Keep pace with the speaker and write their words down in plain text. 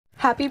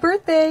Happy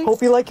birthday!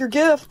 Hope you like your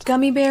gift.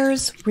 Gummy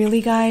bears?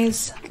 Really,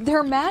 guys?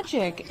 They're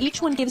magic. Each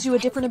one gives you a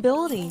different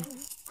ability.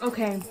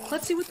 Okay,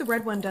 let's see what the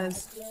red one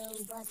does.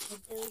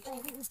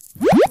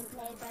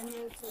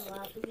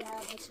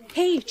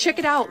 Hey, check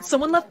it out.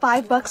 Someone left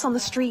 $5 on the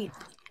street.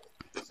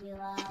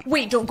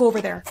 Wait, don't go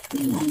over there.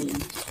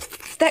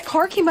 That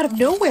car came out of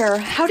nowhere.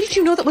 How did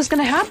you know that was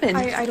gonna happen?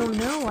 I don't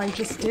know. I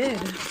just did.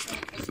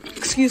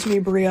 Excuse me,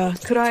 Bria.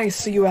 Could I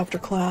see you after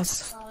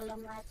class?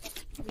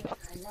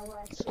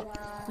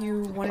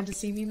 You wanted to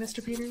see me,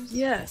 Mr. Peters?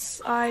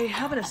 Yes, I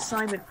have an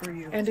assignment for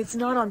you. And it's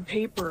not on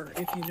paper,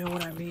 if you know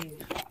what I mean.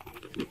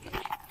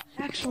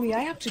 Actually,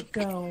 I have to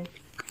go.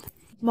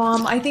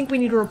 Mom, I think we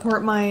need to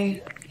report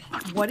my...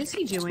 What is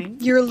he doing?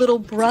 Your little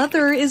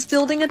brother is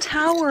building a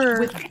tower.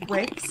 With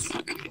bricks?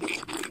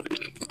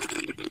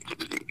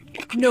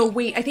 No,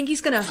 wait, I think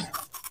he's gonna...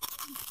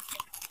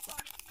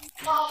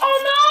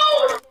 Oh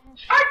no!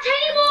 Our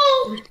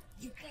table!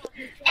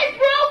 It's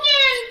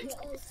broken!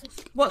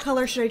 What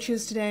color should I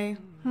choose today?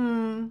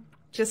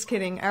 Just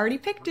kidding. I already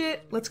picked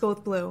it. Let's go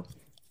with blue.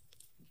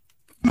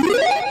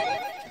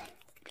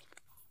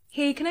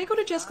 Hey, can I go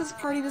to Jessica's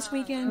party this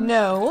weekend?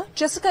 No.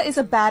 Jessica is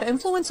a bad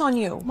influence on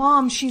you.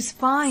 Mom, she's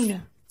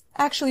fine.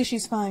 Actually,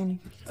 she's fine.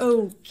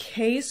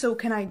 Okay, so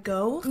can I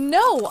go?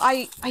 No,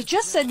 I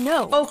just said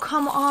no. Oh,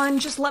 come on.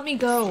 Just let me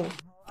go.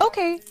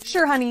 Okay,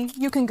 sure, honey.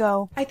 You can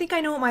go. I think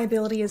I know what my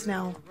ability is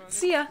now.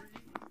 See ya.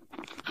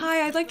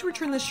 Hi, I'd like to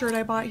return this shirt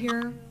I bought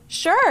here.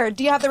 Sure.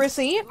 Do you have the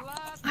receipt?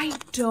 I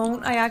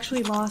don't. I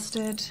actually lost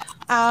it.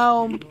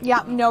 Oh,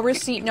 yeah, no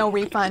receipt, no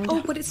refund.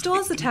 Oh, but it still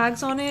has the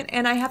tags on it,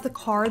 and I have the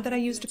card that I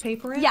used to pay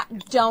for it. Yeah,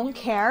 don't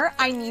care.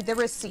 I need the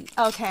receipt,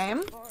 okay?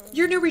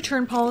 Your new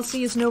return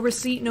policy is no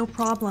receipt, no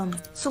problem.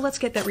 So let's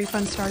get that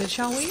refund started,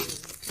 shall we?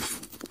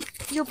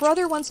 Your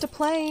brother wants to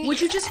play.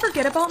 Would you just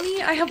forget about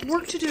me? I have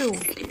work to do.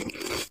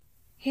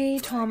 Hey,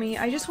 Tommy,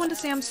 I just wanted to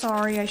say I'm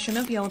sorry. I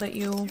shouldn't have yelled at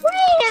you. Wait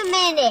a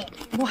minute!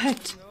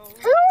 What?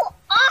 Who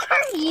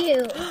are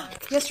you?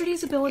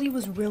 Yesterday's ability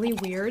was really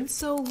weird,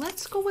 so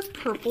let's go with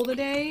purple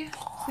today.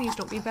 Please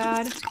don't be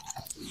bad.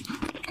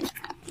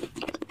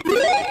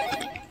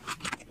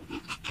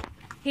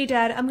 Hey,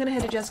 Dad, I'm gonna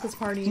head to Jessica's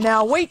party.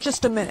 Now wait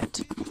just a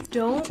minute.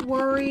 Don't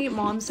worry,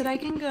 Mom said I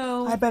can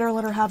go. I better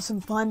let her have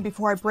some fun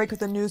before I break her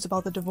the news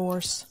about the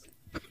divorce.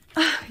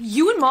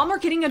 You and Mom are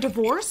getting a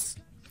divorce?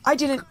 I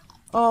didn't...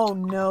 Oh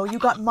no, you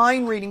got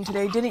mind reading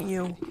today, didn't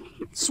you?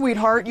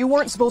 Sweetheart, you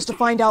weren't supposed to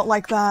find out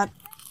like that.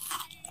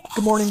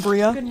 Good morning,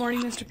 Bria. Good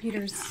morning, Mr.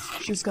 Peters.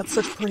 She's got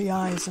such pretty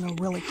eyes and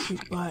a really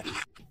cute butt.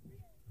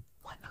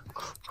 What a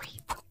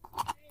creep.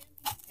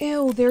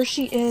 Ew, there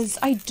she is.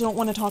 I don't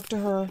want to talk to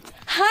her.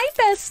 Hi,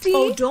 bestie!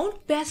 Oh,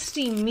 don't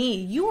bestie me.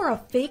 You are a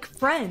fake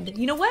friend.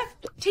 You know what?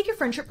 Take your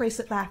friendship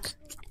bracelet back.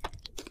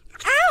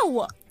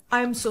 Ow!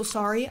 I'm so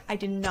sorry. I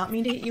did not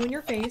mean to hit you in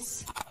your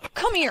face.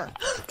 Come here!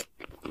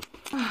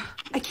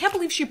 I can't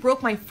believe she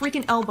broke my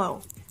freaking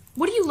elbow.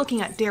 What are you looking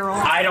at, Daryl?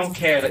 I don't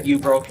care that you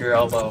broke your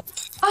elbow.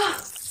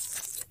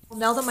 Well,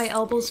 now that my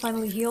elbow's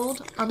finally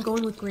healed, I'm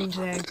going with green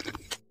today.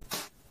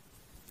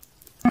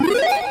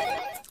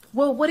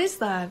 Whoa, what is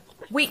that?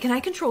 Wait, can I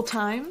control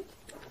time?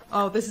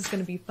 Oh, this is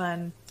gonna be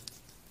fun.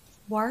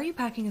 Why are you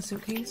packing a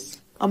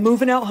suitcase? I'm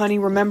moving out, honey,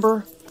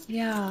 remember?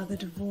 Yeah, the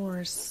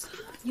divorce.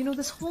 You know,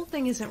 this whole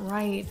thing isn't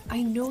right.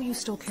 I know you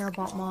still care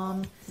about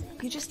Mom.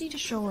 You just need to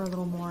show her a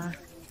little more.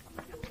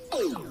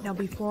 Now,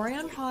 before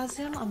I unpause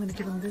him, I'm gonna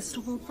give him this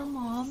to hold for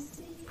Mom.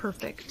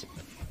 Perfect.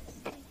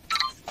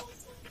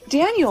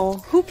 Daniel,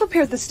 who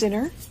prepared this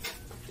dinner?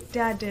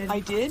 Dad did.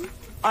 I did?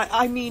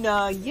 I mean,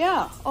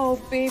 yeah.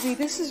 Oh, baby,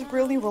 this is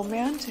really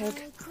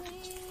romantic.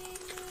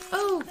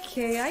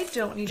 Okay, I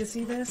don't need to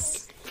see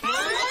this.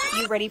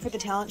 You ready for the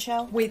talent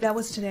show? Wait, that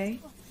was today?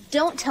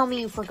 Don't tell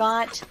me you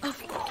forgot.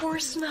 Of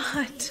course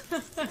not.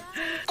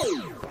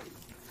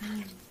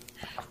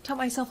 Taught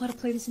myself how to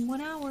play this in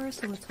 1 hour,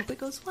 so let's hope it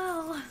goes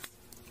well.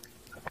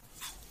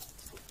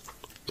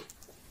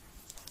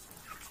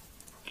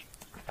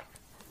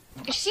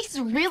 She's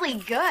really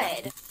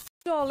good.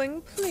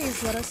 Darling,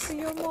 please let us see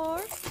your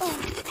mark.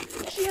 Oh,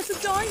 she has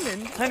a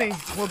diamond. Honey,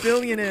 we're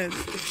billionaires.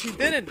 If she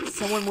didn't,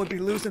 someone would be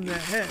losing their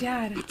head.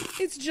 Dad.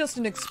 It's just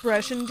an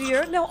expression,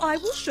 dear. Now I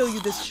will show you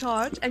this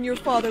chart, and your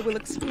father will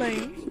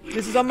explain.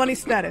 This is our money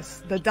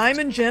status. The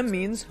diamond gem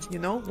means, you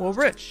know, we're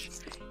rich.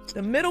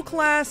 The middle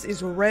class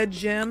is a red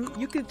gem.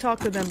 You could talk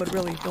to them, but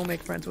really, don't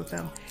make friends with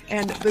them.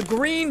 And the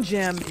green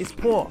gem is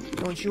poor.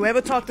 Don't you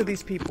ever talk to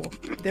these people.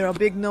 They're a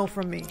big no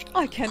from me.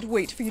 I can't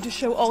wait for you to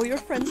show all your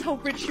friends how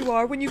rich you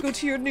are when you go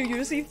to your New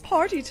Year's Eve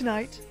party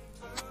tonight.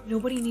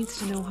 Nobody needs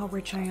to know how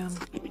rich I am.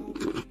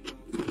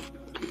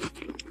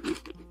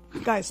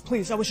 Guys,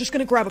 please, I was just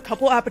gonna grab a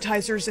couple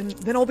appetizers and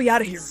then I'll be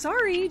out of here.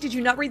 Sorry, did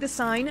you not read the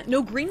sign?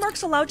 No green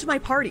marks allowed to my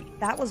party.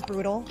 That was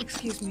brutal.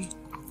 Excuse me.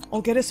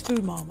 I'll get us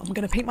food, Mom. I'm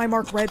gonna paint my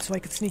mark red so I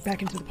can sneak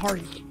back into the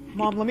party.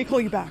 Mom, let me call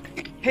you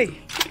back. Hey,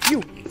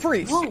 you,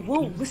 freeze!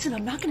 Whoa, listen,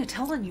 I'm not gonna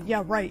tell on you.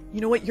 Yeah, right.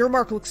 You know what? Your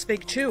mark looks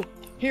fake too.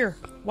 Here,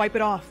 wipe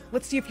it off.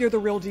 Let's see if you're the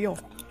real deal.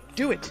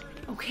 Do it.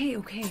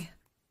 Okay.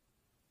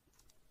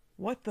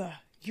 What the?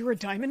 You're a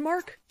diamond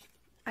mark?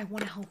 I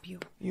want to help you.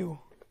 You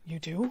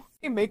do?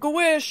 You make a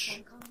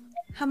wish.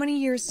 How many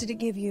years did it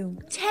give you?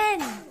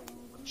 10.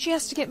 She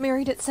has to get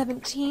married at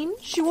 17?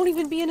 She won't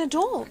even be an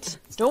adult.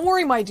 Don't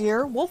worry, my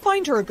dear. We'll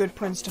find her a good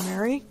prince to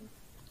marry.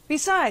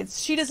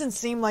 Besides, she doesn't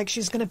seem like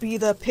she's gonna be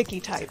the picky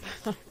type.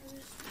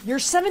 Your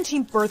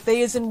 17th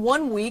birthday is in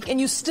 1 week, and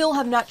you still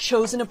have not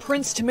chosen a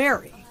prince to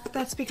marry.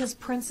 That's because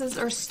princes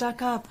are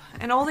stuck up,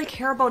 and all they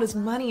care about is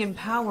money and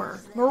power.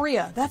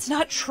 Maria, that's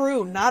not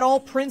true. Not all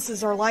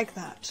princes are like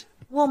that.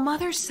 Well,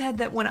 Mother said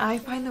that when I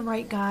find the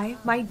right guy,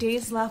 my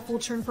days left will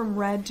turn from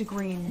red to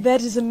green.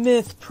 That is a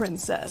myth,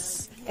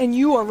 princess, and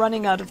you are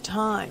running out of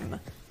time.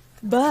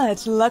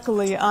 But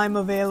luckily, I'm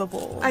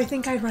available. I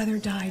think I'd rather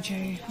die,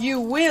 Jay. You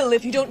will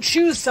if you don't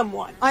choose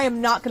someone. I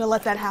am not going to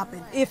let that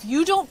happen. If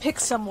you don't pick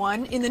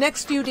someone in the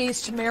next few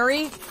days to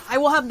marry, I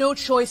will have no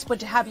choice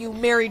but to have you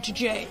married to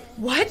Jay.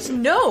 What?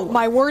 No!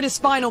 My word is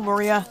final,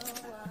 Maria.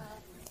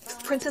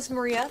 Princess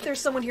Maria,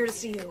 there's someone here to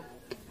see you.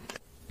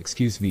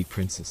 Excuse me,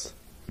 princess.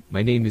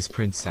 My name is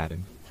Prince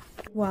Adam.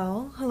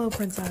 Well, hello,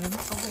 Prince Adam.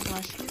 Oh my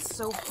gosh, he's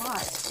so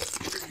hot.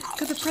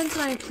 Could the prince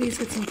and I please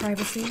get some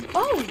privacy?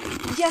 Oh,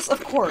 yes,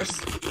 of course.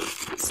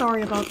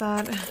 Sorry about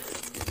that.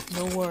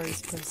 No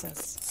worries,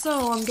 princess.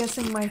 So, I'm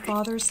guessing my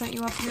father sent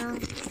you up here?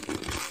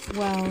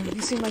 Well,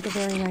 you seem like a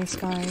very nice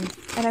guy,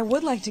 and I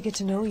would like to get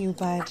to know you,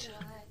 but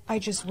I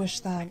just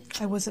wish that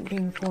I wasn't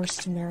being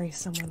forced to marry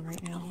someone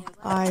right now.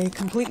 I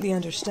completely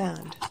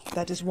understand.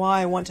 That is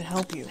why I want to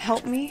help you.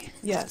 Help me?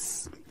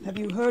 Yes. Have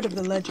you heard of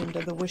the legend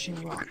of the Wishing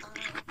Rock?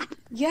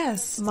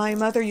 Yes. My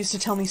mother used to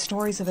tell me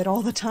stories of it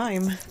all the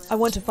time. I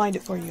want to find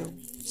it for you,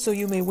 so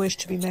you may wish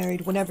to be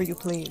married whenever you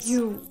please.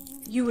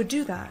 You would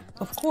do that?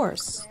 Of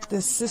course.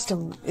 This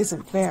system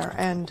isn't fair,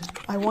 and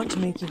I want to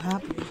make you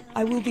happy.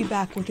 I will be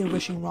back with your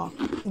wishing rock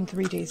in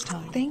 3 days'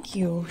 time. Thank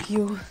you.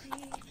 You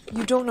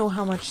don't know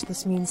how much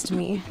this means to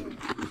me.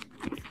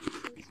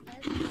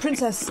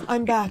 Princess,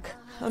 I'm back.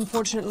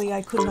 Unfortunately,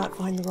 I could not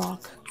find the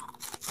rock.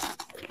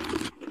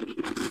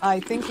 I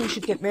think we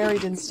should get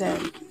married instead.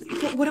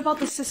 But what about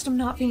the system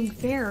not being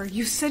fair?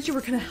 You said you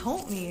were gonna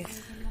help me.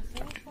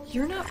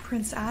 You're not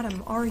Prince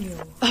Adam, are you?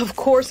 Of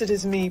course it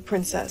is me,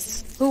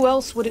 Princess. Who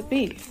else would it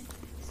be?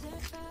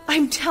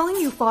 I'm telling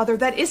you, Father,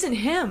 that isn't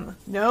him.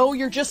 No,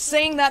 you're just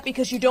saying that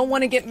because you don't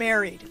want to get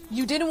married.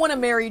 You didn't want to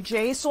marry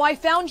Jay, so I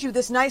found you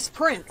this nice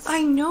prince.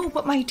 I know,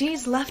 but my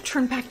days left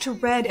turned back to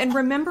red, and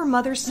remember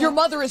Mother said— Your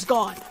mother is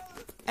gone.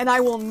 And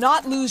I will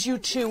not lose you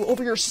two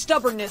over your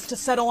stubbornness to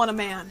settle on a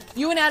man.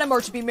 You and Adam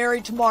are to be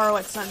married tomorrow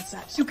at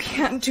sunset. You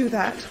can't do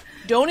that.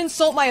 Don't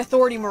insult my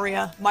authority,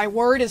 Maria. My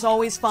word is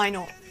always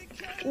final.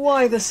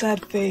 Why the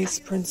sad face,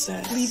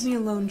 Princess? Leave me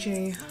alone,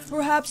 Jay.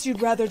 Perhaps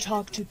you'd rather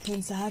talk to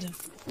Prince Adam.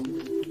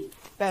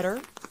 Better?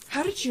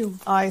 How did you—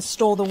 I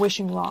stole the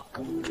wishing rock.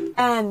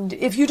 And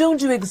if you don't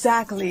do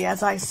exactly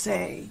as I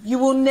say, you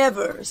will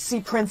never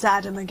see Prince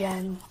Adam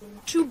again.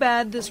 Too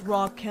bad this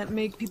rock can't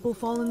make people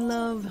fall in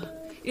love.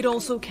 It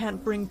also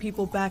can't bring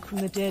people back from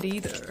the dead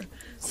either.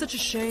 Such a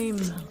shame.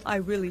 I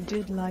really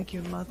did like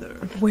your mother.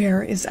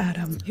 Where is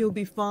Adam? He'll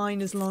be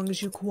fine as long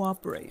as you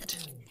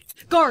cooperate.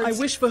 Guards!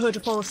 I wish for her to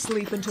fall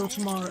asleep until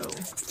tomorrow.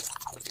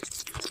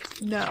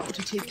 Now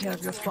to take care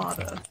of your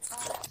father.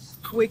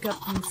 Wake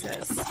up,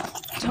 Princess.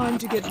 Time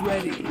to get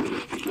ready.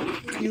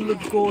 You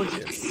look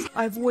gorgeous.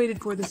 I've waited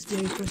for this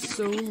day for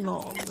so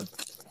long.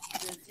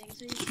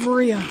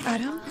 Maria.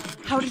 Adam?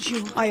 How did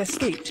you— I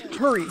escaped.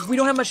 Hurry, we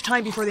don't have much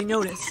time before they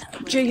notice.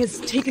 Jay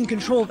has taken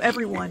control of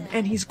everyone,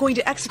 and he's going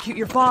to execute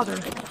your father.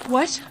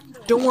 What?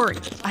 Don't worry,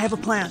 I have a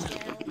plan.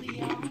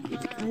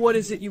 What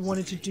is it you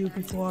wanted to do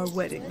before our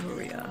wedding,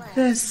 Maria?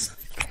 This.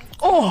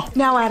 Oh!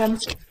 Now, Adam.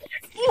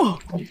 Oh.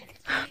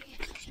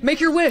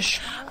 Make your wish.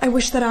 I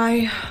wish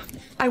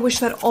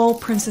that all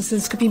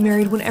princesses could be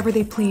married whenever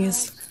they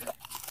please.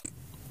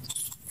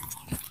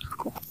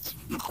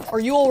 Are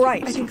you all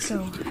right? I think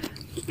so.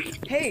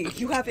 Hey,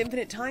 you have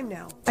infinite time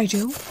now. I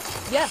do?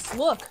 Yes,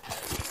 look.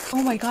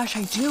 Oh my gosh,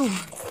 I do.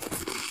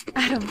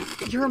 Adam,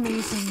 you're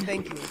amazing.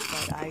 Thank you,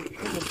 but I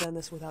couldn't have done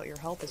this without your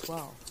help as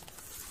well.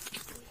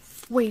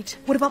 Wait,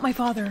 what about my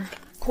father?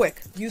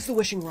 Quick, use the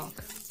wishing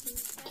rock.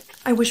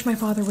 I wish my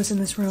father was in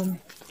this room.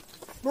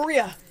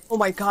 Maria! Oh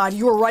my god,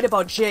 you were right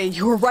about Jay.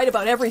 You were right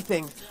about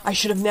everything. I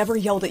should have never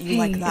yelled at you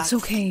like that. It's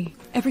okay.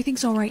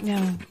 Everything's all right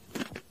now.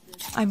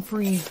 I'm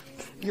free.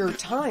 Your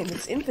time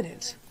is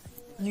infinite.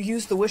 You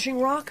used the wishing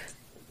rock?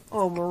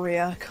 Oh,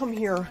 Maria, come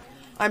here.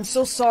 I'm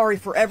so sorry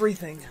for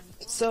everything.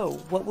 So,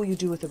 what will you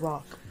do with the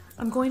rock?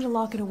 I'm going to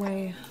lock it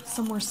away,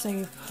 somewhere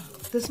safe.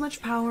 This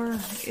much power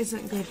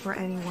isn't good for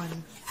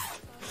anyone.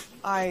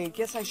 I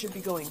guess I should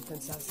be going,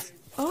 Princess.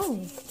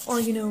 Oh, or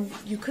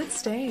you could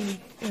stay,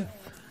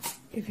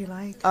 if you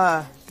like.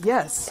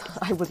 Yes,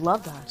 I would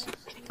love that.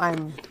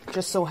 I'm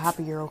just so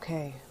happy you're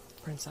okay,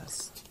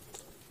 Princess.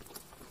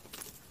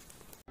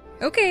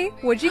 Okay,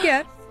 what'd you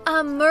get?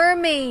 A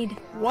mermaid.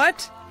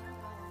 What?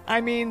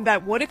 I mean,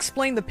 that would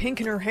explain the pink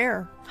in her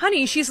hair.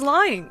 Honey, she's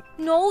lying.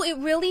 No, it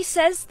really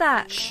says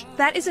that. Shh,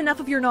 that is enough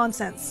of your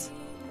nonsense.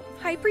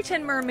 Hi,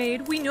 pretend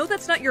mermaid. We know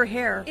that's not your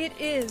hair. It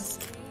is.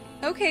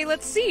 Okay,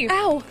 let's see.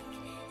 Ow!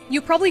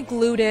 You probably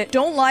glued it.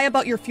 Don't lie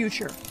about your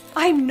future.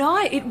 I'm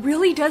not. It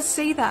really does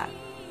say that.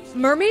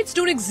 Mermaids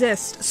don't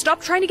exist.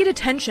 Stop trying to get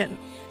attention.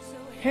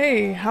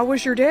 Hey, how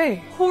was your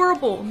day?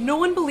 Horrible. No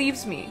one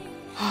believes me.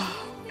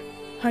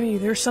 Honey,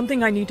 there's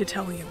something I need to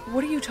tell you.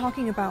 What are you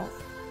talking about?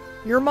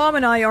 Your mom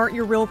and I aren't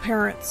your real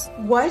parents.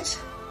 What?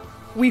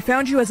 We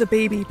found you as a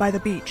baby by the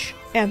beach,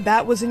 and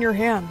that was in your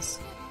hands.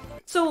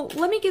 So,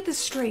 let me get this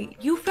straight.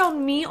 You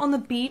found me on the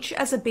beach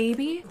as a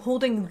baby,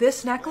 holding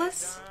this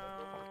necklace?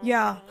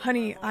 Yeah,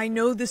 honey, I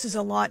know this is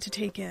a lot to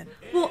take in.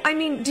 Well, I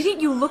mean,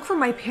 didn't you look for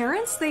my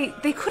parents? They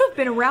could have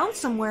been around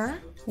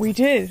somewhere. We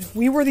did.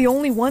 We were the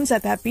only ones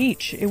at that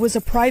beach. It was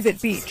a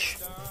private beach.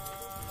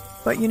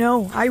 But you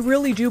know, I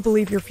really do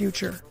believe your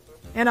future.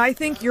 And I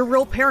think your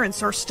real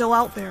parents are still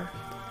out there.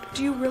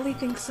 Do you really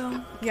think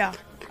so? Yeah,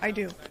 I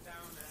do.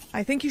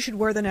 I think you should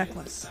wear the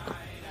necklace.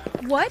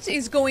 What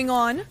is going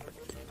on?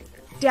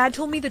 Dad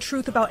told me the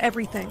truth about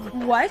everything.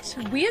 What?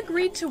 We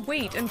agreed to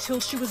wait until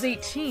she was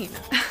 18.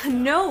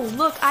 No,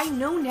 look, I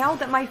know now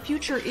that my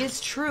future is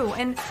true,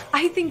 and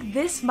I think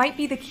this might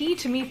be the key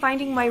to me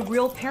finding my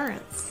real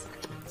parents.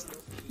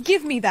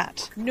 Give me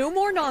that. No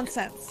more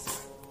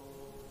nonsense.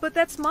 But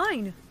that's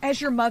mine. As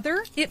your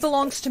mother, it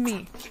belongs to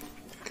me.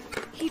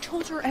 He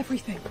told her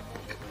everything.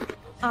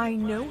 I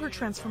know her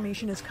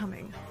transformation is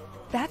coming.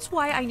 That's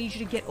why I need you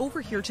to get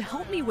over here to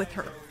help me with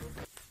her.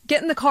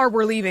 Get in the car,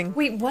 we're leaving.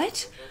 Wait,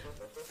 what?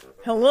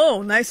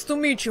 Hello, nice to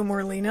meet you,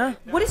 Merlina.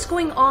 What is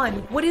going on?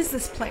 What is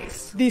this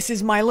place? This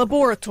is my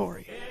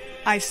laboratory.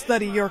 I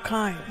study your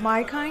kind.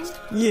 My kind?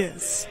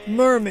 Yes,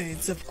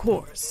 mermaids, of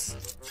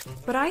course.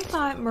 But I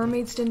thought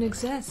mermaids didn't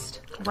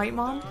exist. Right,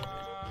 Mom?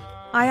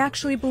 I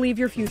actually believe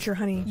your future,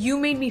 honey. You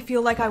made me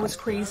feel like I was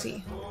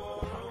crazy.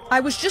 I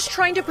was just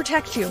trying to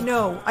protect you.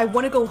 No, I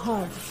want to go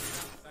home.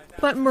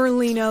 But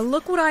Merlina,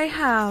 look what I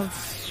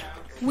have.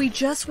 We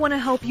just want to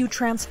help you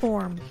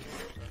transform.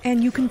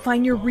 And you can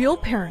find your real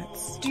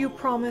parents. Do you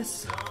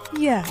promise?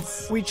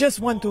 Yes. We just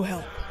want to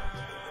help.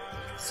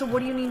 So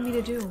what do you need me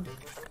to do?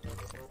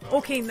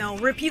 Okay, now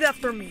repeat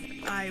after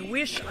me. I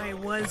wish I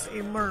was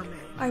a mermaid.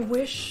 I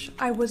wish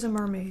I was a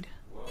mermaid.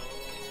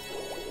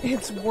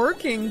 It's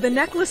working. The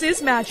necklace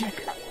is magic.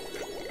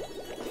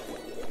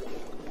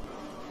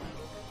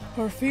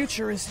 Her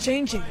future is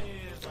changing.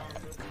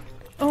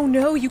 Oh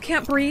no, you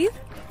can't breathe?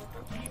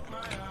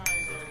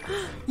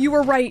 You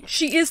were right.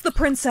 She is the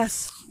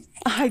princess.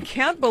 I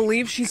can't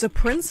believe she's a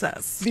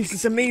princess. This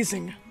is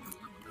amazing.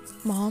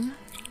 Mom?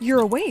 You're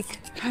awake.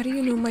 How do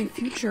you know my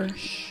future?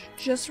 Shh,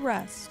 just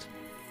rest.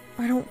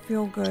 I don't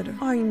feel good.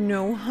 I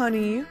know,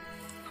 honey.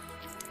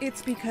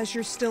 It's because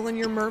you're still in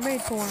your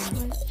mermaid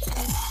form.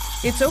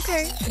 It's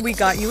okay. We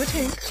got you a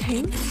tank.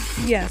 Tank?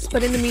 Yes,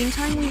 but in the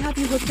meantime, we have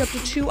you hooked up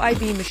to 2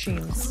 IV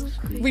machines.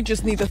 We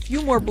just need a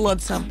few more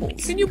blood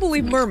samples. Can you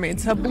believe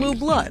mermaids have blue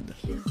blood?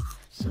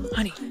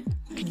 Honey,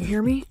 can you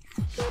hear me?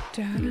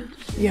 Dad?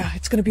 Yeah,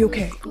 it's gonna be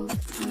okay.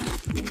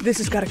 This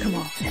has gotta come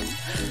off.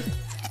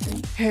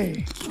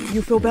 Hey,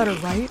 you feel better,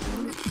 right?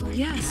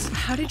 Yes.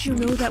 How did you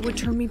know that would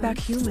turn me back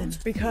human?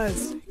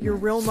 Because your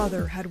real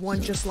mother had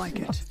one just like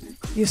it.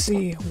 You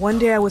see, one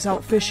day I was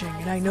out fishing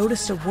and I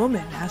noticed a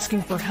woman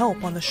asking for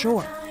help on the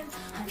shore.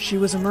 She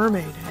was a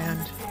mermaid, and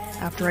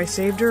after I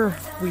saved her,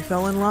 we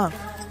fell in love.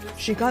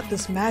 She got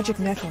this magic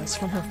necklace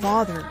from her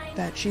father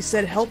that she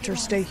said helped her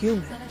stay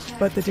human.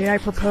 But the day I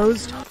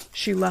proposed,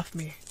 she left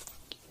me.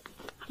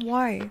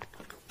 Why?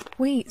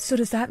 Wait, so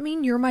does that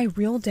mean you're my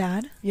real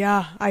dad?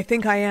 Yeah, I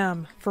think I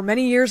am. For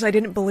many years I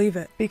didn't believe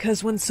it,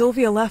 because when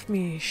Sylvia left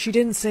me, she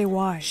didn't say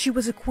why. She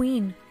was a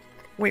queen.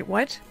 Wait,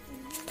 what?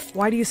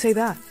 Why do you say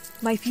that?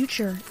 My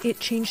future, it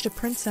changed to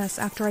princess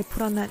after I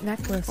put on that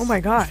necklace. Oh my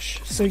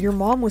gosh, so your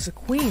mom was a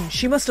queen.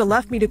 She must have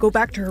left me to go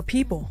back to her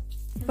people.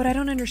 But I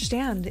don't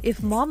understand.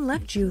 If Mom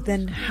left you,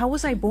 then how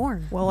was I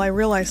born? Well, I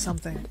realized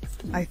something.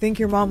 I think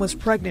your mom was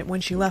pregnant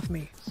when she left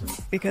me.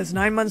 Because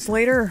 9 months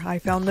later, I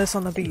found this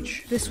on the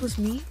beach. This was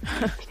me?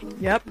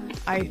 Yep.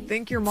 I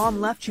think your mom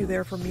left you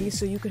there for me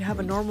so you could have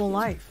a normal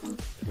life.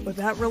 But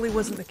that really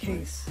wasn't the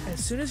case.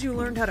 As soon as you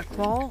learned how to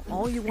crawl,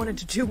 all you wanted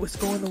to do was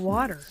go in the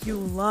water. You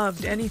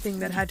loved anything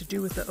that had to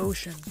do with the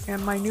ocean.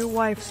 And my new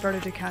wife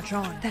started to catch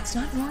on. That's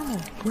not normal.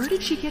 Where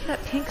did she get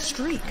that pink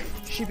streak?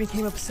 She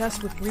became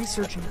obsessed with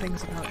researching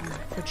things about you,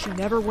 but she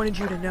never wanted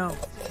you to know.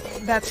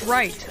 That's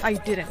right, I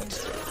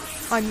didn't.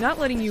 I'm not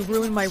letting you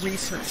ruin my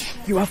research.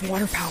 You have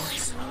water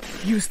powers.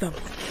 Use them.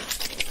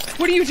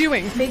 What are you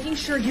doing? Making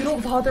sure you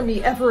don't bother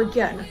me ever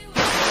again.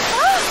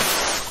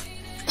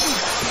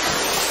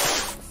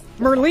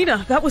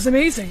 Merlina, that was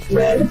amazing.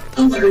 Red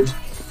alert.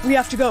 We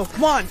have to go.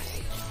 Come on.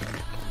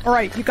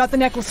 Alright, you got the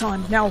necklace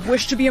on. Now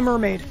wish to be a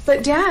mermaid.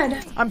 But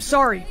Dad... I'm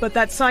sorry, but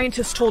that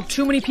scientist told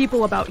too many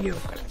people about you.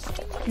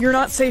 You're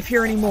not safe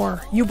here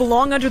anymore. You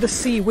belong under the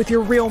sea with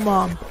your real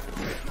mom.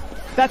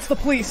 That's the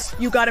police.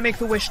 You gotta make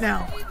the wish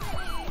now.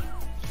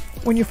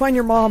 When you find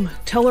your mom,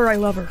 tell her I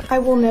love her. I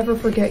will never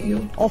forget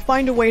you. I'll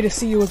find a way to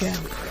see you again.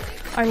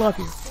 I love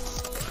you.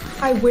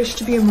 I wish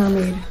to be a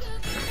mermaid.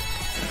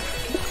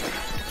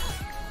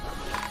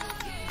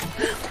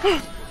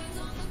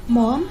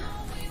 Mom?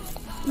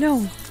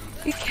 No,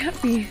 It can't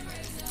be.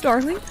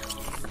 Darling?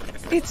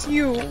 It's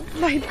you,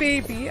 my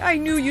baby. I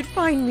knew you'd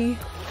find me.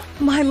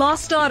 My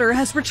lost daughter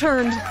has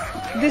returned.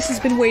 This has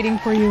been waiting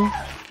for you.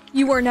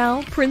 You are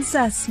now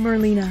Princess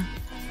Merlina.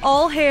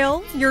 All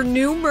hail your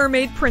new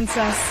mermaid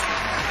princess.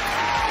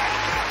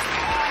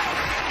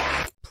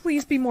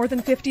 Please be more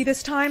than 50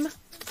 this time.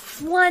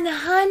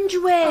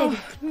 100!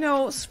 Oh,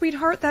 no,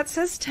 sweetheart, that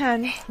says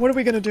 10. What are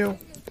we gonna do?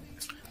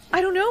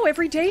 I don't know,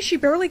 every day she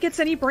barely gets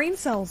any brain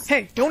cells.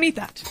 Hey, don't eat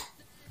that.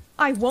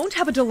 I won't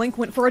have a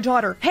delinquent for a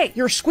daughter. Hey,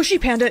 your squishy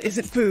panda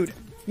isn't food.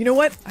 You know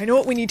what? I know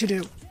what we need to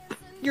do.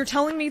 You're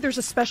telling me there's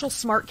a special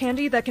smart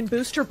candy that can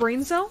boost her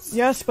brain cells?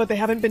 Yes, but they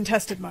haven't been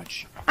tested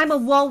much. I'm a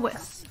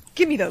walrus.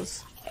 Give me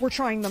those. We're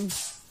trying them.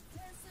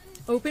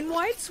 Open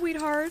wide,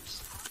 sweetheart.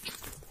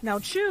 Now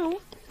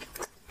chew.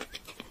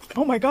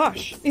 Oh my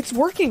gosh. It's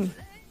working.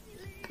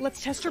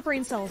 Let's test her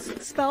brain cells.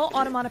 Spell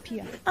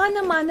onomatopoeia.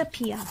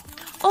 Onomatopoeia.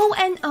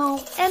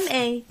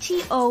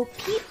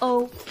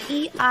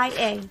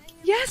 O-N-O-M-A-T-O-P-O-E-I-A.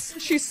 Yes,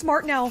 she's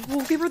smart now.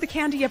 We'll give her the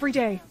candy every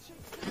day.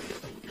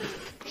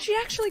 She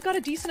actually got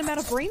a decent amount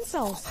of brain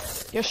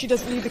cells. Guess she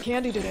doesn't need the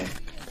candy today.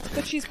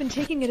 But she's been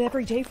taking it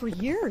every day for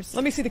years.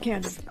 Let me see the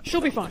candy.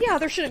 She'll be fine. Yeah,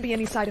 there shouldn't be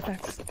any side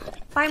effects.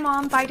 Bye,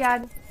 Mom. Bye,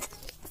 Dad.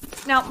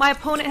 Now, my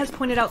opponent has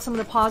pointed out some of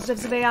the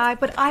positives of AI,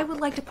 but I would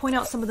like to point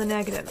out some of the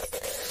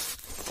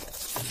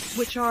negatives.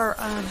 Which are,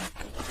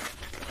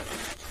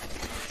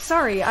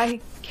 Sorry,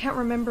 I can't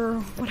remember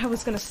what I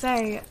was gonna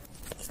say.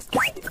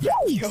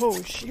 Yo,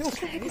 is she What the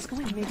okay? heck is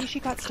going on? Maybe she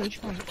got stage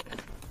fright.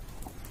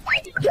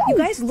 You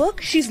guys,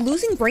 look! She's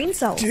losing brain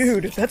cells!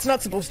 Dude, that's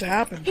not supposed to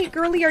happen. Hey,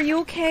 girlie, are you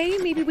okay?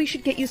 Maybe we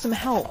should get you some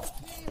help.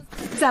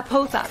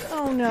 Zaposa.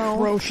 Oh, no.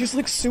 Bro, she's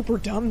like super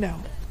dumb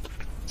now.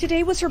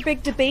 Today was her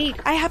big debate.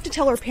 I have to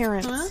tell her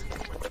parents. Huh?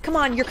 Come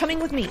on, you're coming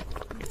with me.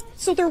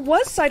 So there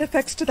was side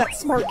effects to that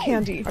smart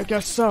candy. I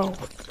guess so.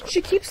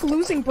 She keeps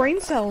losing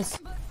brain cells.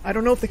 I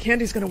don't know if the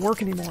candy's gonna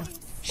work anymore.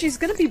 She's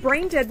gonna be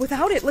brain dead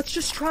without it. Let's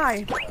just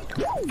try.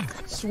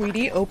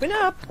 Sweetie, open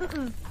up.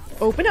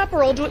 Open up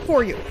or I'll do it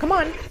for you. Come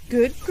on.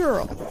 Good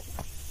girl.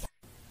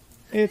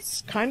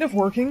 It's kind of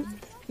working.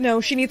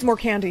 No, she needs more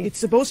candy. It's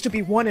supposed to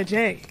be one a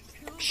day.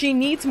 She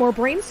needs more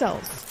brain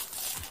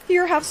cells.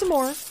 Here, have some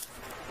more.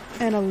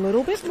 And a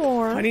little bit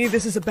more. Honey,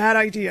 this is a bad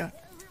idea.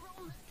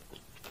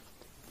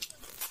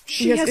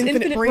 She has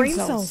infinite brain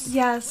cells.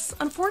 Yes,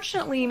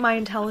 unfortunately, my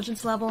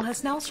intelligence level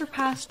has now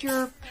surpassed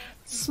your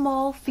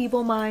small,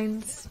 feeble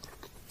minds.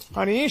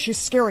 Honey, she's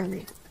scaring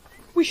me.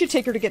 We should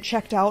take her to get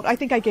checked out. I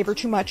think I gave her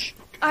too much.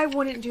 I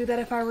wouldn't do that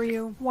if I were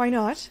you. Why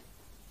not?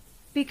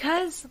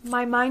 Because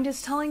my mind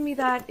is telling me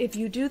that if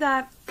you do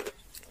that,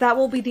 that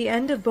will be the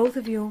end of both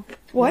of you.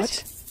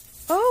 What?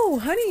 Oh,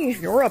 honey.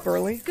 You're up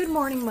early. Good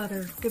morning,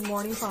 Mother. Good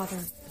morning, Father.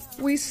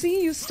 We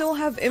see you still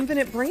have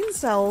infinite brain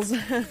cells.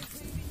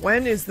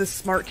 When is this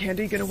smart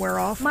candy gonna wear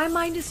off? My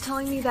mind is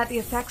telling me that the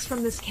effects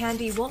from this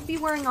candy won't be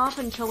wearing off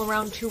until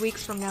around 2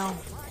 weeks from now.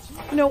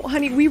 No,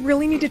 honey, we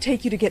really need to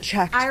take you to get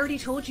checked. I already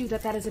told you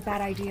that that is a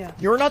bad idea.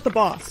 You're not the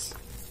boss.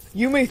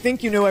 You may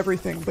think you know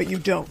everything, but you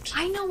don't.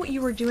 I know what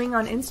you were doing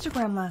on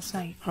Instagram last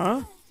night.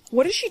 Huh?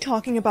 What is she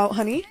talking about,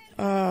 honey?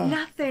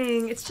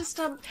 Nothing. It's just,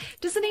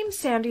 does the name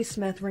Sandy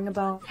Smith ring a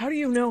bell? How do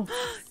you know?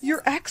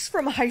 Your ex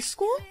from high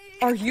school?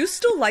 Are you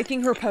still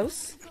liking her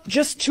posts?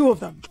 Just 2 of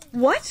them.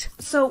 What?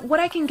 So what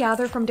I can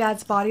gather from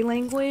Dad's body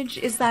language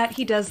is that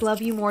he does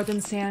love you more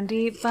than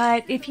Sandy,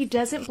 but if he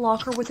doesn't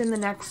block her within the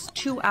next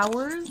 2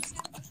 hours,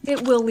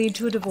 it will lead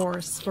to a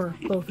divorce for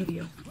both of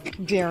you.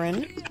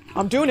 Darren.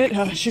 I'm doing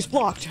it. She's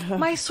blocked.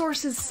 My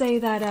sources say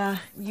that,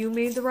 you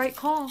made the right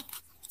call.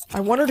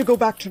 I want her to go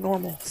back to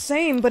normal.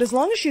 Same, but as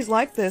long as she's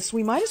like this,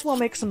 we might as well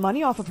make some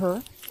money off of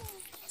her.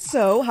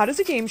 So, how does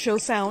a game show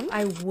sound?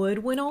 I would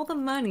win all the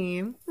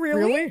money,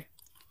 Really?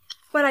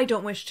 but I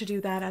don't wish to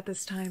do that at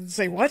this time.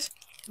 Say what?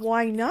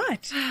 Why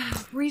not?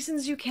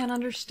 Reasons you can't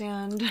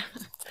understand.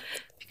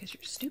 Because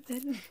you're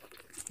stupid.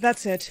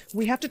 That's it.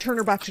 We have to turn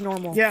her back to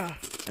normal. Yeah,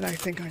 and I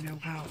think I know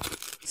how.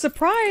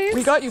 Surprise!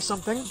 We got you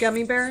something.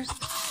 Gummy bears?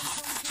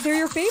 They're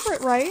your favorite,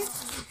 right?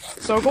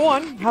 So go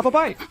on, have a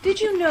bite.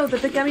 Did you know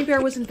that the gummy bear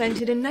was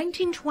invented in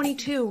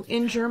 1922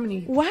 in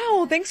Germany?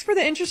 Wow, thanks for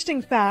the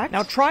interesting fact.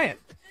 Now try it.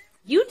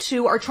 You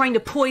two are trying to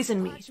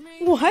poison me.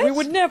 What? We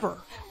would never.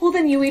 Well,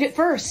 then you eat it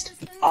first.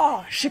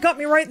 Oh, she got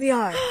me right in the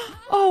eye.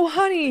 Oh,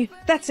 honey.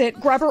 That's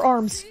it. Grab her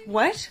arms.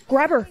 What?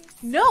 Grab her.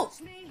 No!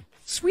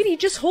 Sweetie,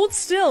 just hold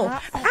still.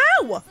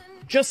 Ow!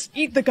 Just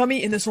eat the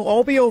gummy and this will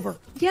all be over.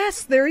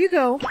 Yes, there you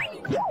go.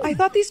 I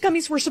thought these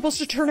gummies were supposed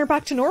to turn her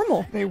back to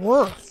normal. They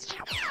were.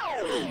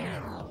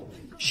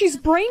 She's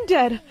brain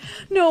dead.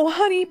 No,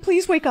 honey,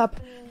 please wake up.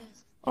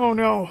 Oh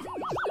no.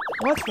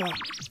 What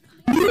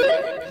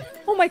the?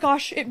 Oh my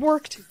gosh, it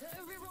worked.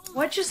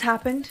 What just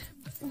happened?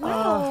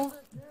 Wow.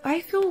 I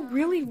feel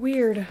really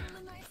weird.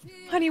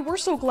 Honey, we're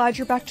so glad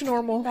you're back to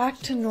normal. Back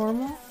to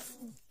normal?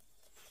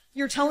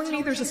 You're telling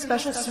me there's a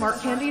special smart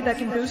candy that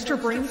can boost her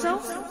brain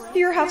cells?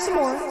 Here, have some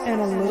more. And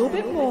a little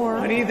bit more.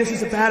 Honey, this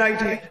is a bad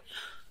idea.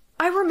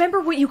 I remember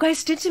what you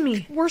guys did to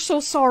me. We're so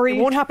sorry.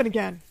 It won't happen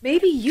again.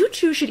 Maybe you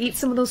two should eat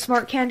some of those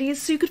smart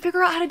candies so you could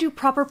figure out how to do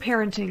proper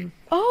parenting.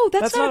 Oh,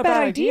 that's not a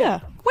bad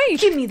idea.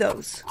 Wait, Give me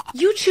those.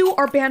 You two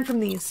are banned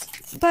from these.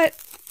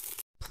 but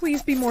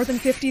please be more than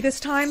 50 this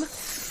time.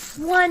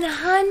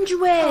 100.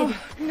 Oh,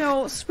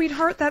 no,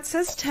 sweetheart, that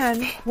says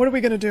 10. What are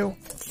we gonna do?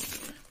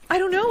 I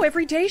don't know,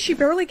 every day she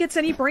barely gets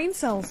any brain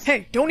cells.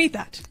 Hey, don't eat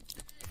that.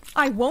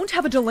 I won't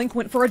have a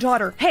delinquent for a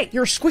daughter. Hey,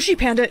 Your squishy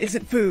panda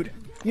isn't food.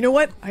 You know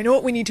what? I know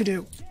what we need to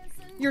do.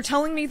 you're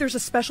telling me there's a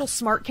special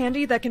smart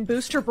candy that can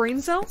boost her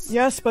brain cells?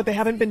 Yes, but they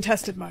haven't been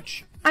tested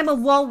much. I'm a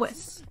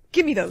walrus.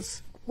 Give me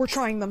those. We're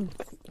trying them.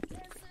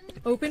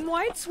 Open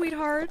wide,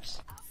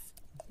 sweetheart.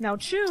 Now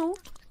chew.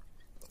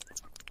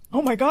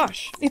 Oh my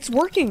gosh. It's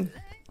working.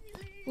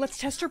 Let's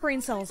test her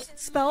brain cells.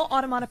 Spell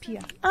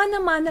automatopoeia.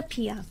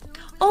 Onomatopoeia.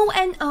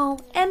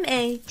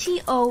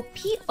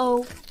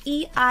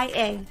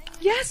 Onomatopoeia.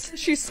 Yes,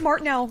 she's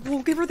smart now.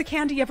 We'll give her the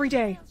candy every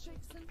day.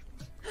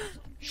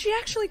 She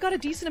actually got a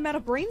decent amount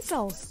of brain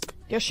cells.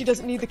 Guess she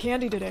doesn't need the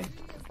candy today.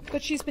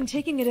 But she's been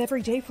taking it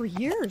every day for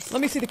years.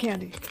 Let me see the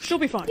candy. She'll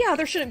be fine. Yeah,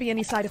 there shouldn't be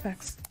any side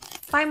effects.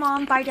 Bye,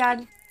 Mom. Bye,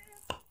 Dad.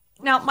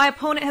 Now, my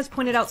opponent has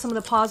pointed out some of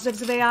the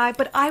positives of AI,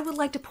 but I would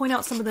like to point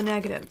out some of the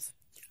negatives.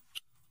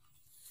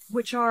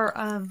 Which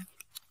are,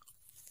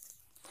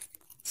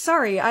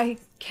 Sorry, I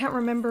can't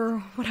remember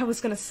what I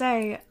was gonna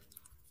say.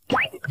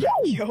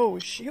 Yo,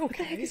 is she Where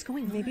the heck okay? is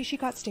going? Maybe she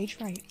got stage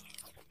fright.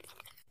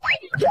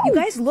 You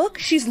guys, look!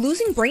 She's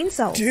losing brain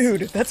cells!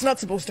 Dude, that's not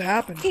supposed to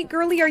happen. Hey,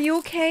 girlie, are you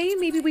okay?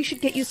 Maybe we should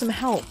get you some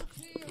help.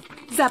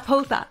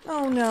 Zapotha.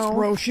 Oh, no.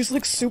 Bro, she's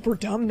like super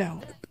dumb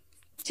now.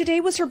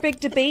 Today was her big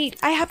debate.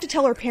 I have to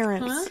tell her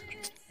parents. Huh?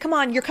 Come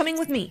on, you're coming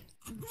with me.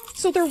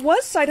 So there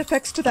was side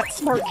effects to that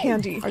smart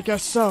candy. I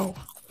guess so.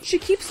 She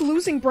keeps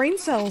losing brain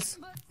cells.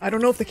 I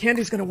don't know if the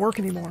candy's gonna work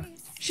anymore.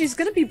 She's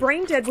gonna be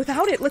brain dead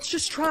without it. Let's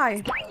just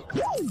try.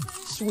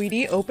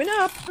 Sweetie, open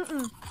up.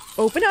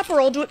 Open up or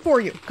I'll do it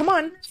for you. Come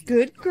on.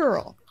 Good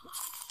girl.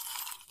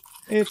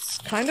 It's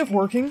kind of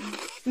working.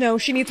 No,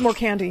 she needs more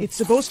candy. It's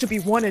supposed to be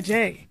one a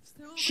day.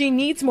 She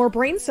needs more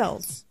brain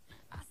cells.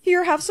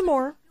 Here, have some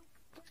more.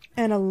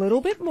 And a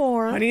little bit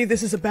more. Honey,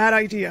 this is a bad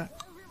idea.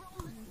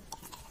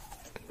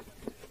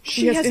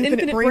 She has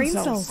infinite brain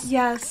cells.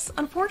 Yes,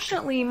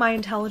 unfortunately, my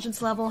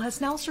intelligence level has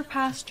now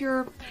surpassed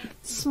your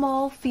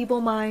small,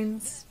 feeble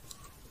minds.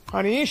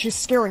 Honey, she's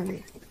scaring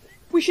me.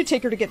 We should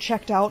take her to get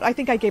checked out. I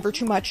think I gave her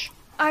too much.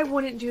 I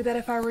wouldn't do that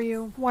if I were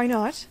you. Why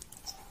not?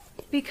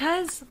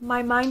 Because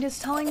my mind is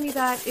telling me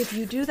that if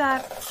you do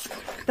that,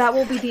 that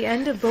will be the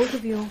end of both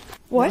of you.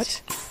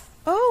 What?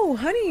 Oh,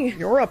 honey.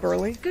 You're up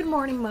early. Good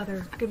morning,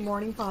 Mother. Good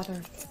morning,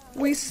 Father.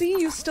 We see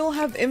you still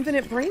have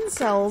infinite brain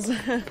cells.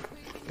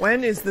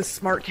 When is this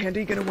smart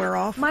candy gonna wear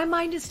off? My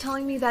mind is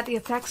telling me that the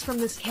effects from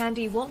this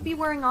candy won't be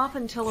wearing off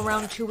until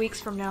around 2 weeks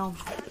from now.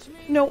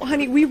 No,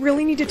 honey, we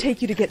really need to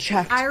take you to get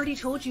checked. I already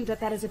told you that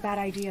that is a bad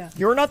idea.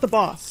 You're not the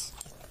boss.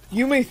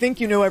 You may think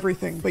you know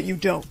everything, but you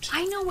don't.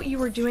 I know what you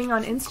were doing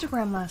on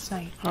Instagram last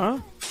night. Huh?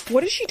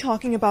 What is she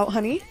talking about,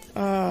 honey?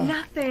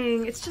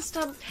 Nothing. It's just,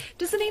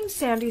 does the name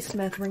Sandy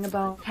Smith ring a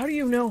bell? How do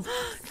you know?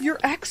 Your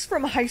ex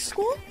from high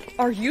school?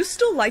 Are you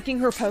still liking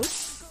her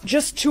posts?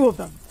 Just 2 of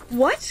them.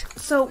 What?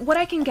 So, what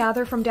I can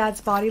gather from Dad's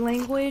body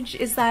language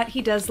is that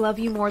he does love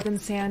you more than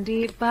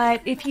Sandy,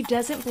 but if he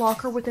doesn't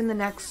block her within the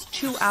next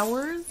 2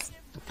 hours,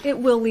 it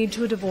will lead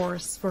to a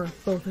divorce for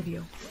both of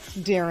you.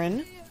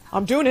 Darren?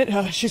 I'm doing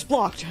it. She's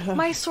blocked.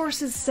 My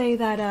sources say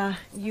that,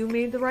 you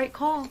made the right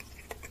call.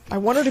 I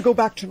want her to go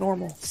back to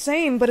normal.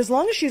 Same, but as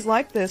long as she's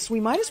like this, we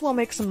might as well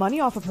make some money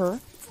off of her.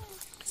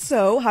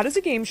 So, how does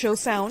a game show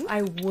sound?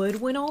 I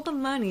would win all the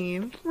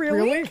money,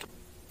 Really?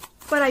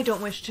 but I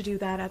don't wish to do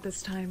that at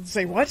this time.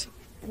 Say what?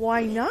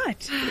 Why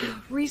not?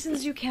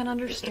 Reasons you can't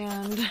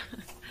understand.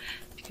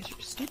 Because you're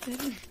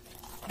stupid.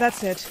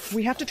 That's it.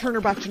 We have to turn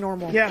her back to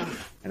normal. Yeah,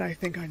 and I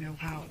think I know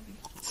how.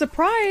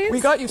 Surprise! We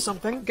got you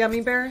something.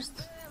 Gummy bears?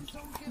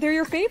 They're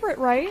your favorite,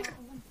 right?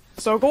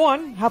 So go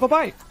on, have a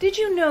bite. Did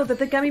you know that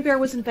the gummy bear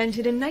was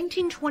invented in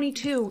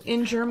 1922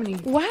 in Germany?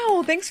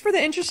 Wow, thanks for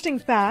the interesting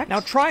fact. Now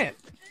try it.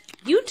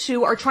 You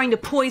two are trying to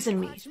poison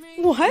me.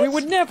 What? We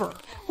would never.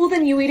 Well,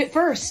 then you eat it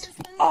first.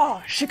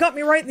 Oh, she got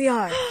me right in the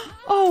eye.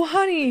 Oh,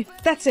 honey.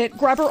 That's it.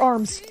 Grab her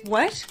arms.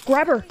 What?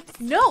 Grab her.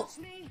 No!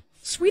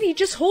 Sweetie,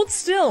 just hold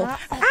still.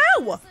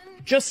 Ow!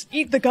 Just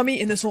eat the gummy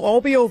and this will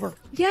all be over.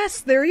 Yes,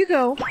 there you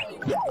go.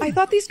 I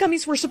thought these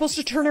gummies were supposed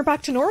to turn her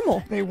back to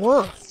normal. They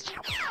were.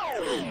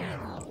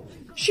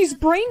 She's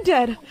brain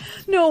dead.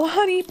 No,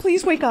 honey,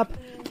 please wake up.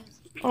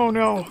 Oh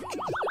no.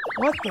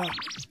 What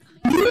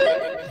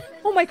the?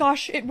 Oh my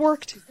gosh, it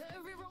worked.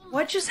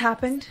 What just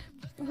happened?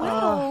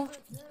 Wow.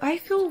 I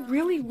feel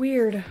really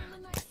weird.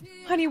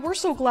 Honey, we're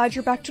so glad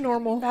you're back to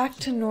normal. Back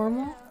to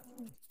normal?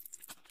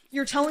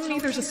 You're telling me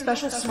there's a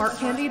special smart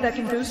candy that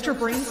can boost her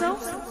brain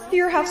cells?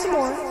 Here, have some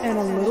more. And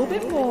a little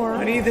bit more.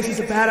 Honey, this is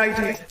a bad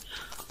idea.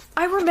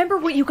 I remember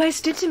what you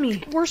guys did to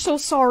me. We're so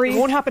sorry. It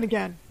won't happen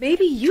again.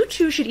 Maybe you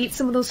two should eat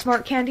some of those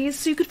smart candies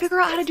so you could figure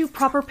out how to do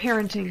proper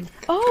parenting.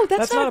 Oh,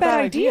 that's not a bad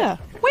idea.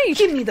 Wait,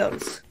 Give me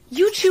those.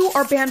 You two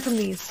are banned from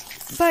these.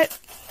 But...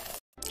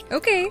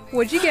 Okay,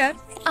 what'd you get?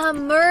 A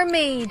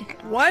mermaid.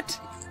 What?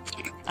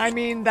 I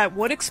mean, that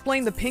would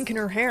explain the pink in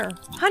her hair.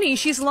 Honey,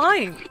 she's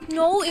lying.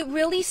 No, it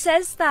really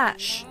says that.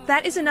 Shh,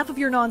 that is enough of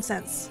your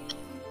nonsense.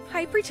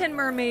 Hi, pretend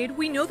mermaid.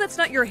 We know that's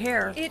not your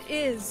hair. It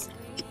is.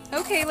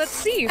 Okay, let's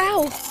see.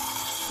 Ow.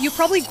 You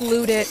probably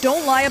glued it.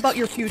 Don't lie about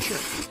your future.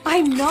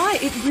 I'm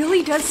not. It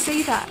really does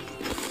say that.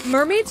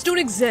 Mermaids don't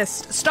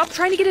exist. Stop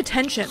trying to get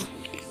attention.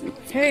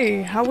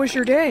 Hey, how was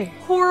your day?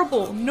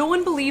 Horrible. No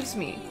one believes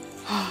me.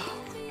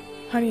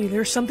 Honey,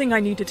 there's something I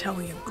need to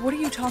tell you. What are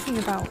you talking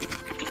about?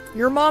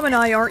 Your mom and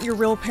I aren't your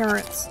real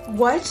parents.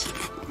 What?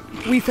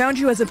 We found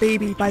you as a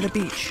baby by the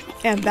beach,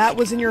 and that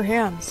was in your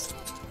hands.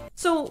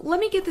 So, let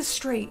me get this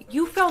straight.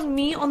 You found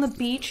me on the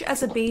beach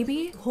as a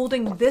baby,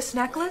 holding this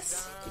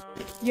necklace?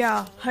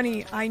 Yeah,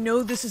 honey, I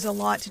know this is a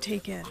lot to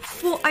take in.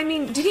 Well, I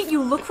mean, didn't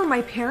you look for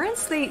my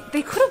parents? They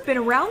could have been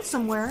around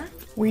somewhere.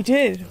 We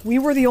did. We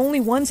were the only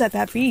ones at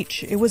that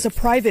beach. It was a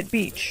private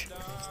beach.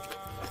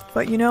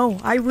 But you know,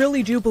 I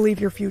really do believe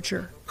your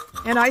future.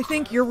 And I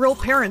think your real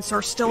parents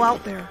are still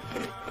out there.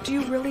 Do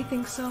you really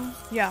think so?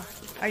 Yeah,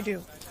 I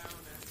do.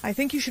 I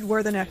think you should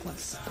wear the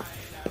necklace.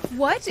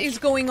 What is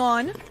going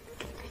on?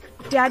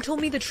 Dad told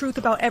me the truth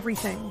about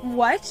everything.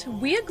 What?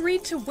 We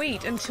agreed to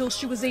wait until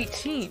she was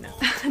 18.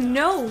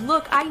 No,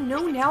 look, I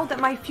know now that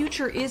my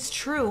future is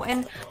true,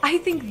 and I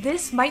think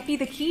this might be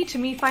the key to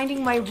me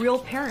finding my real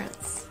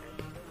parents.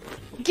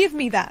 Give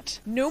me that.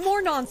 No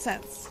more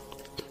nonsense.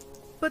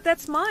 But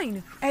that's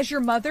mine. As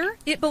your mother,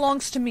 it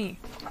belongs to me.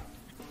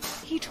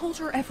 He told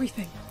her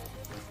everything.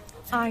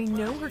 I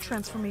know her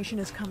transformation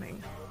is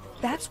coming.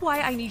 That's why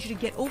I need you to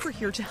get over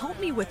here to help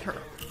me with her.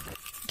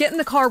 Get in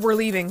the car, we're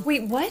leaving.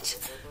 Wait, what?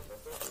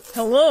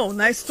 Hello,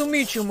 nice to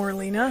meet you,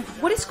 Marlena.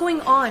 What is going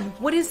on?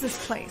 What is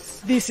this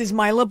place? This is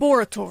my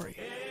laboratory.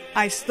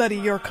 I study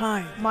your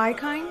kind. My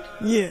kind?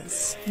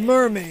 Yes,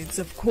 mermaids,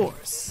 of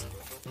course.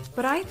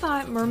 But I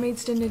thought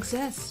mermaids didn't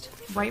exist.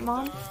 Right,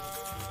 Mom?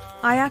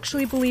 I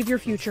actually believe your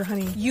future,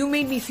 honey. You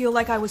made me feel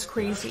like I was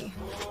crazy.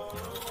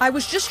 I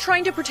was just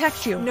trying to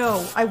protect you.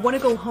 No, I want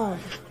to go home.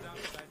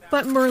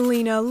 But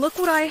Merlina, look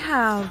what I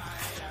have.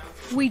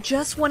 We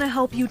just want to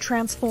help you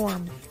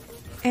transform.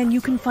 And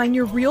you can find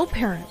your real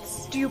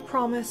parents. Do you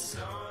promise?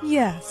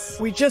 Yes,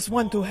 we just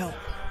want to help.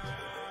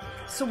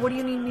 So what do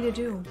you need me to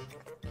do?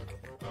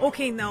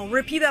 Okay, now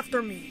repeat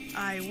after me.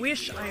 I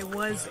wish I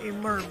was a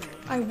mermaid.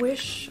 I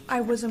wish I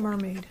was a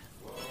mermaid.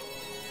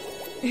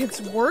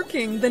 It's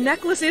working. The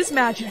necklace is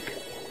magic.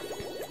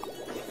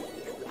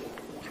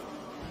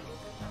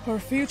 Her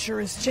future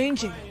is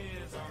changing.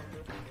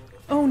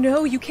 Oh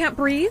no, you can't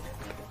breathe?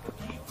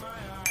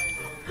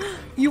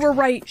 You were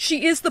right.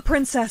 She is the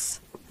princess.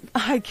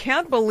 I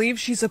can't believe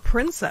she's a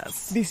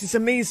princess. This is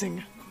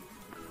amazing.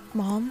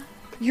 Mom,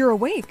 you're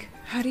awake.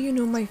 How do you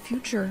know my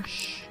future?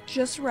 Shh,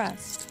 just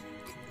rest.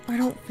 I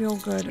don't feel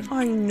good.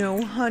 I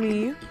know,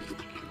 honey.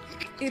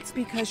 It's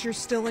because you're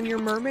still in your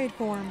mermaid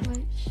form.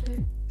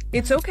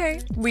 It's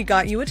okay. We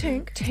got you a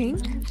tank.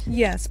 Tank?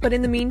 Yes, but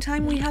in the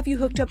meantime, we have you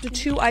hooked up to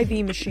 2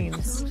 IV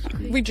machines.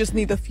 We just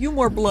need a few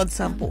more blood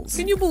samples.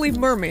 Can you believe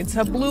mermaids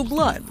have blue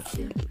blood?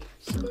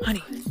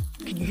 Honey,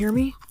 can you hear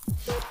me?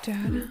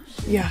 Dad?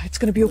 Yeah, it's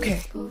gonna be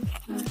okay.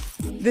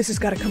 This has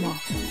gotta come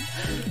off.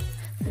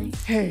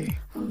 Hey,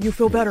 you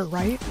feel better,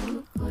 right?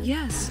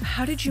 Yes.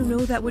 How did you know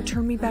that would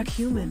turn me back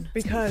human?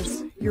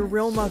 Because your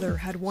real mother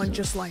had one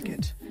just like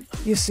it.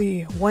 You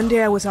see, one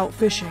day I was out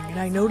fishing and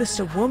I noticed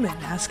a woman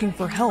asking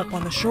for help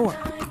on the shore.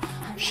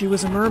 She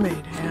was a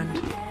mermaid, and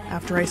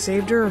after I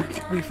saved her,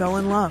 we fell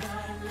in love.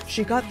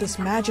 She got this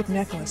magic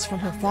necklace from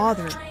her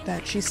father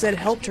that she said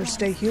helped her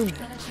stay human.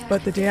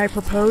 But the day I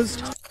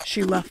proposed,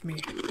 she left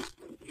me.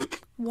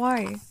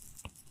 Why?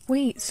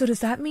 Wait, so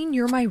does that mean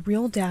you're my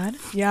real dad?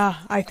 Yeah,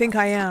 I think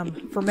I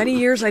am. For many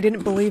years I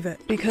didn't believe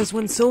it, because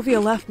when Sylvia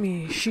left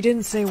me, she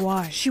didn't say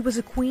why. She was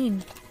a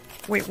queen.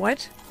 Wait,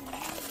 what?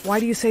 Why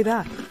do you say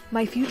that?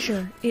 My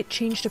future, it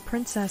changed to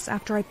princess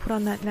after I put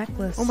on that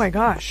necklace. Oh my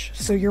gosh,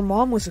 so your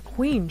mom was a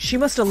queen. She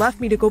must have left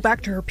me to go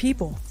back to her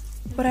people.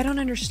 But I don't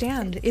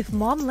understand. If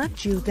Mom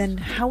left you, then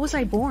how was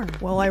I born?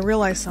 Well, I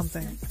realized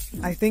something.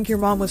 I think your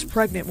mom was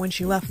pregnant when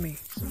she left me.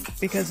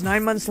 Because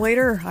 9 months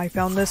later, I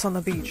found this on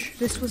the beach.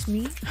 This was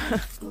me?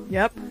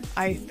 Yep.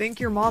 I think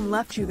your mom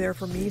left you there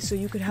for me so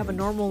you could have a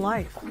normal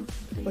life.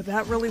 But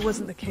that really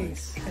wasn't the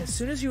case. As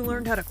soon as you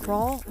learned how to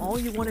crawl, all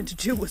you wanted to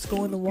do was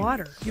go in the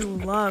water. You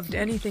loved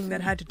anything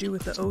that had to do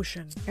with the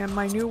ocean. And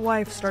my new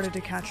wife started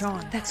to catch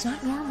on. That's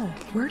not normal.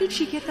 Where did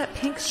she get that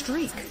pink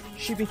streak?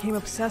 She became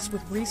obsessed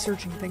with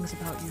researching things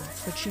about you,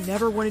 but she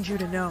never wanted you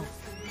to know.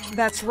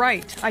 That's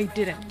right, I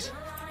didn't.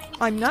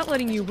 I'm not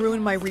letting you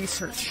ruin my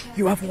research.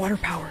 You have water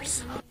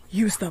powers.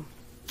 Use them.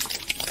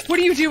 What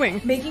are you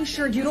doing? Making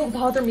sure you don't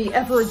bother me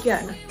ever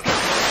again.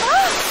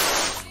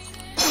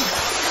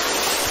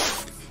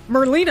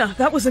 Merlina,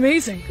 that was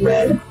amazing.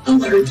 Red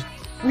alert.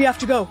 We have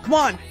to go. Come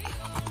on.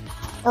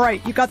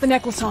 Alright, you got the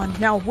necklace on.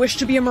 Now wish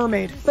to be a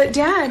mermaid. But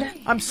Dad...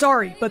 I'm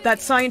sorry, but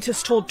that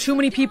scientist told too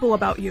many people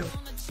about you.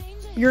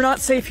 You're not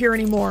safe here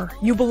anymore.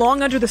 You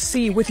belong under the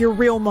sea with your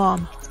real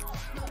mom.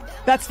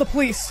 That's the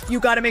police. You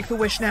gotta make the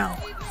wish now.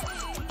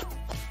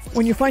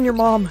 When you find your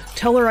mom,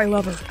 tell her I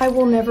love her. I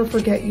will never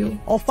forget you.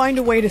 I'll find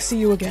a way to see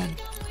you again.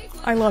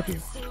 I love you.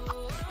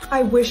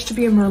 I wish to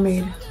be a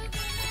mermaid.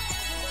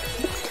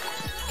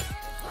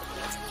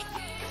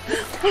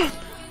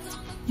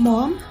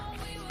 Mom?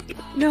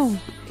 No,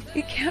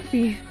 it can't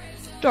be.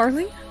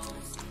 Darling?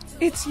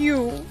 It's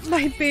you,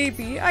 my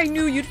baby. I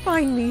knew you'd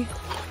find me.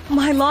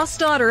 My lost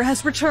daughter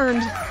has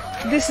returned.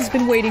 This has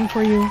been waiting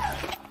for you.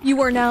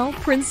 You are now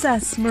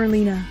Princess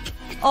Merlina.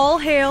 All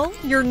hail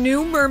your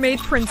new mermaid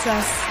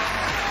princess.